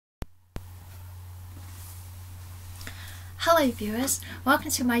Hello viewers, welcome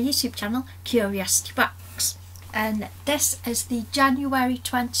to my YouTube channel Curiosity Box, and this is the January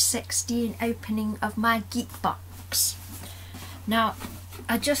 2016 opening of my Geek Box. Now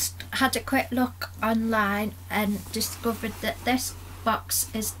I just had a quick look online and discovered that this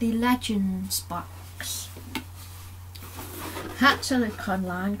box is the Legends box. I had to look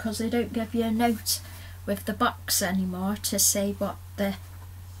online because they don't give you a note with the box anymore to say what the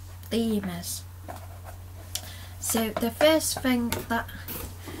theme is. So the first thing that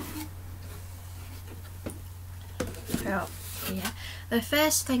the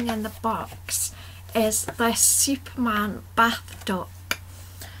first thing in the box is the Superman bath duck,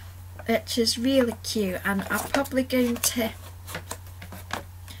 which is really cute, and I'm probably going to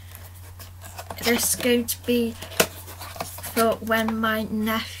this is going to be for when my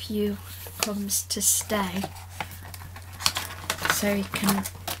nephew comes to stay, so he can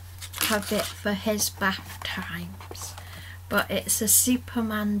have it for his bath times. But it's a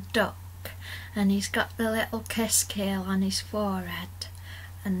Superman duck, and he's got the little kiss scale on his forehead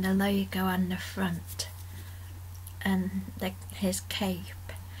and the logo on the front and his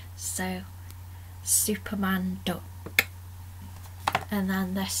cape, so Superman duck. And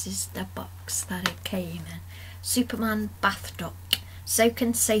then this is the box that it came in. Superman bath duck, soak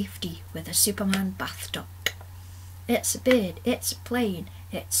in safety with a Superman bath duck. It's a bird, it's a plane,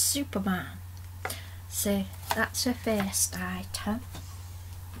 it's Superman. So that's the first item.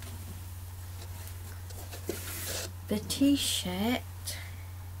 The t-shirt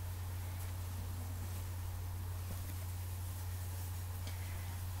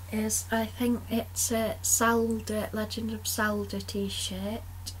is, I think it's a Zelda, Legend of Zelda t-shirt.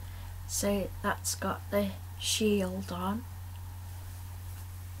 So that's got the shield on.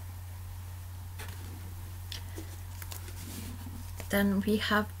 Then we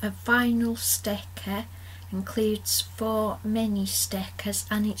have a vinyl sticker, includes 4 mini stickers,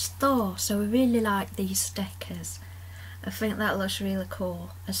 and it's Thor, so I really like these stickers. I think that looks really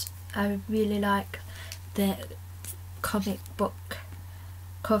cool. I really like the comic book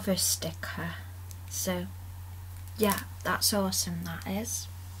cover sticker, so yeah, that's awesome, that is.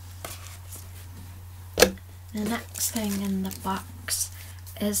 The next thing in the box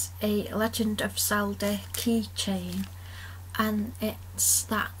is a Legend of Zelda keychain, and it's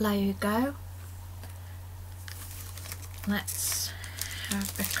that logo. Let's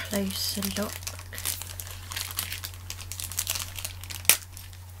have a closer look.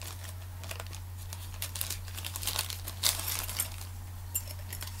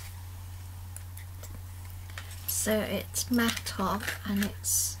 So it's metal and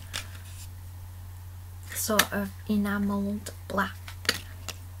it's sort of enamelled black,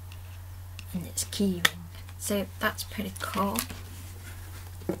 and it's keyring. So that's pretty cool.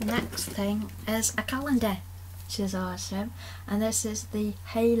 Next thing is a calendar, which is awesome, and this is the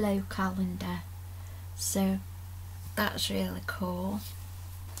Halo calendar, so that's really cool.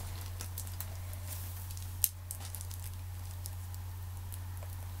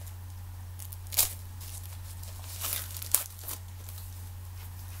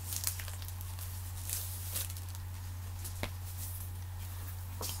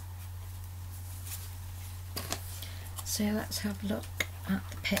 So let's have a look at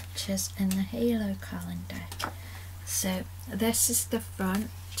the pictures in the Halo calendar. So this is the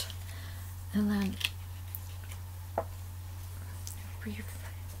front, and then we've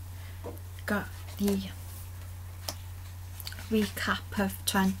got the recap of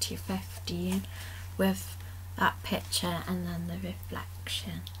 2015 with that picture and then the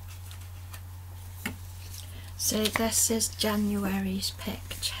reflection. So this is January's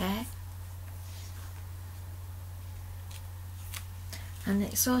picture. And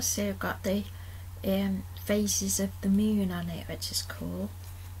it's also got the phases of the moon on it, which is cool.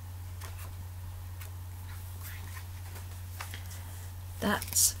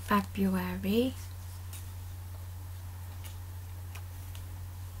 That's February.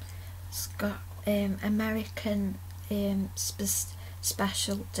 It's got American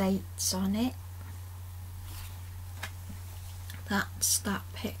special dates on it. That's that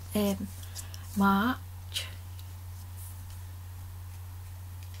March.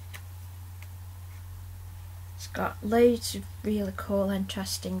 Got loads of really cool,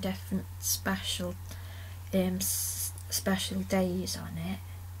 interesting, different special days on it.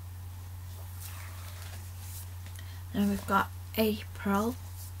 Then we've got April.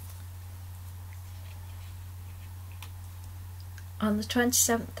 On the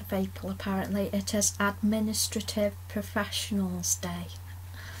 27th of April, apparently, it is Administrative Professionals Day,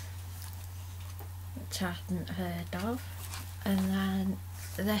 which I hadn't heard of. And then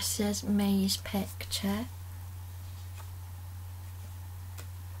this is May's picture.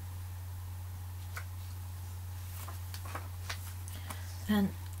 and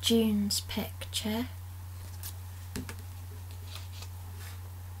June's picture.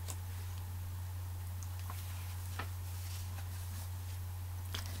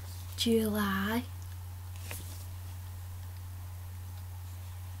 July.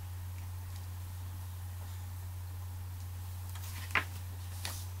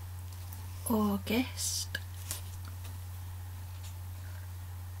 August.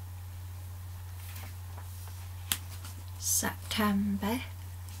 September.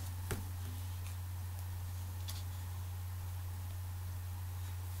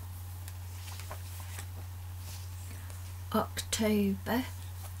 October.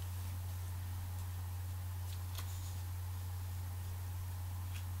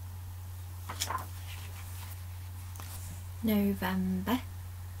 November.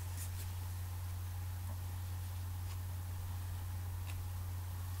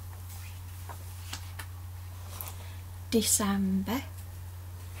 December.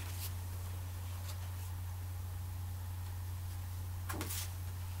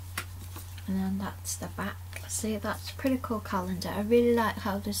 And then that's the back. See, that's a pretty cool calendar. I really like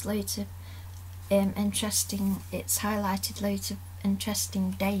how there's loads of it's highlighted loads of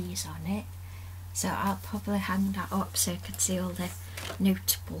interesting days on it. So I'll probably hang that up so you can see all the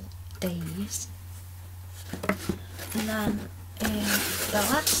notable days. And then the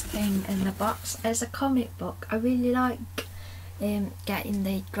last thing in the box is a comic book. I really like getting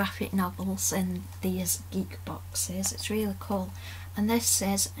the graphic novels in these geek boxes. It's really cool. And this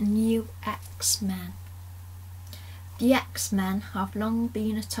says New X-Men. The X-Men have long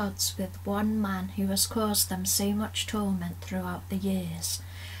been at odds with one man who has caused them so much torment throughout the years.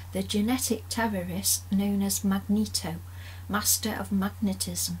 The genetic terrorist known as Magneto, master of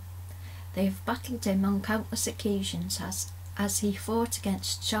magnetism. They have battled him on countless occasions as he fought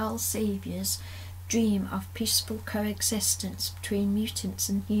against Charles Xavier's dream of peaceful coexistence between mutants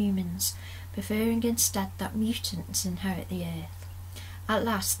and humans, preferring instead that mutants inherit the Earth. At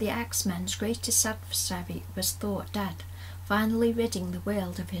last, the X-Men's greatest adversary was thought dead, finally ridding the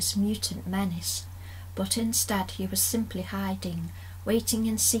world of his mutant menace. But instead he was simply hiding, waiting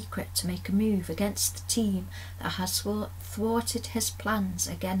in secret to make a move against the team that has thwarted his plans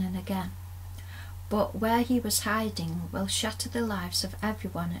again and again. But where he was hiding will shatter the lives of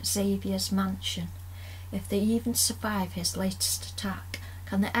everyone at Xavier's mansion. If they even survive his latest attack,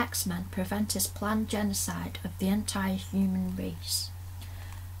 can the X-Men prevent his planned genocide of the entire human race?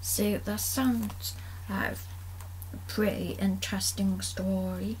 So that sounds like a pretty interesting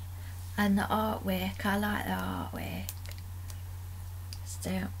story. And the artwork, I like the artwork.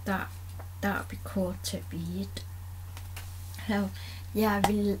 So that would be cool to read. So yeah,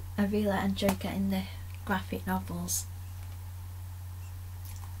 I really enjoy getting the graphic novels.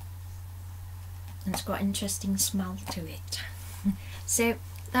 And it's got an interesting smell to it. So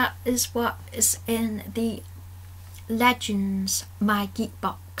that is what is in the Legends My Geek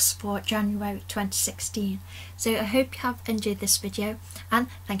Box for January 2016. So I hope you have enjoyed this video and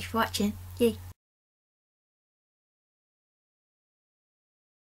thank you for watching. Yay!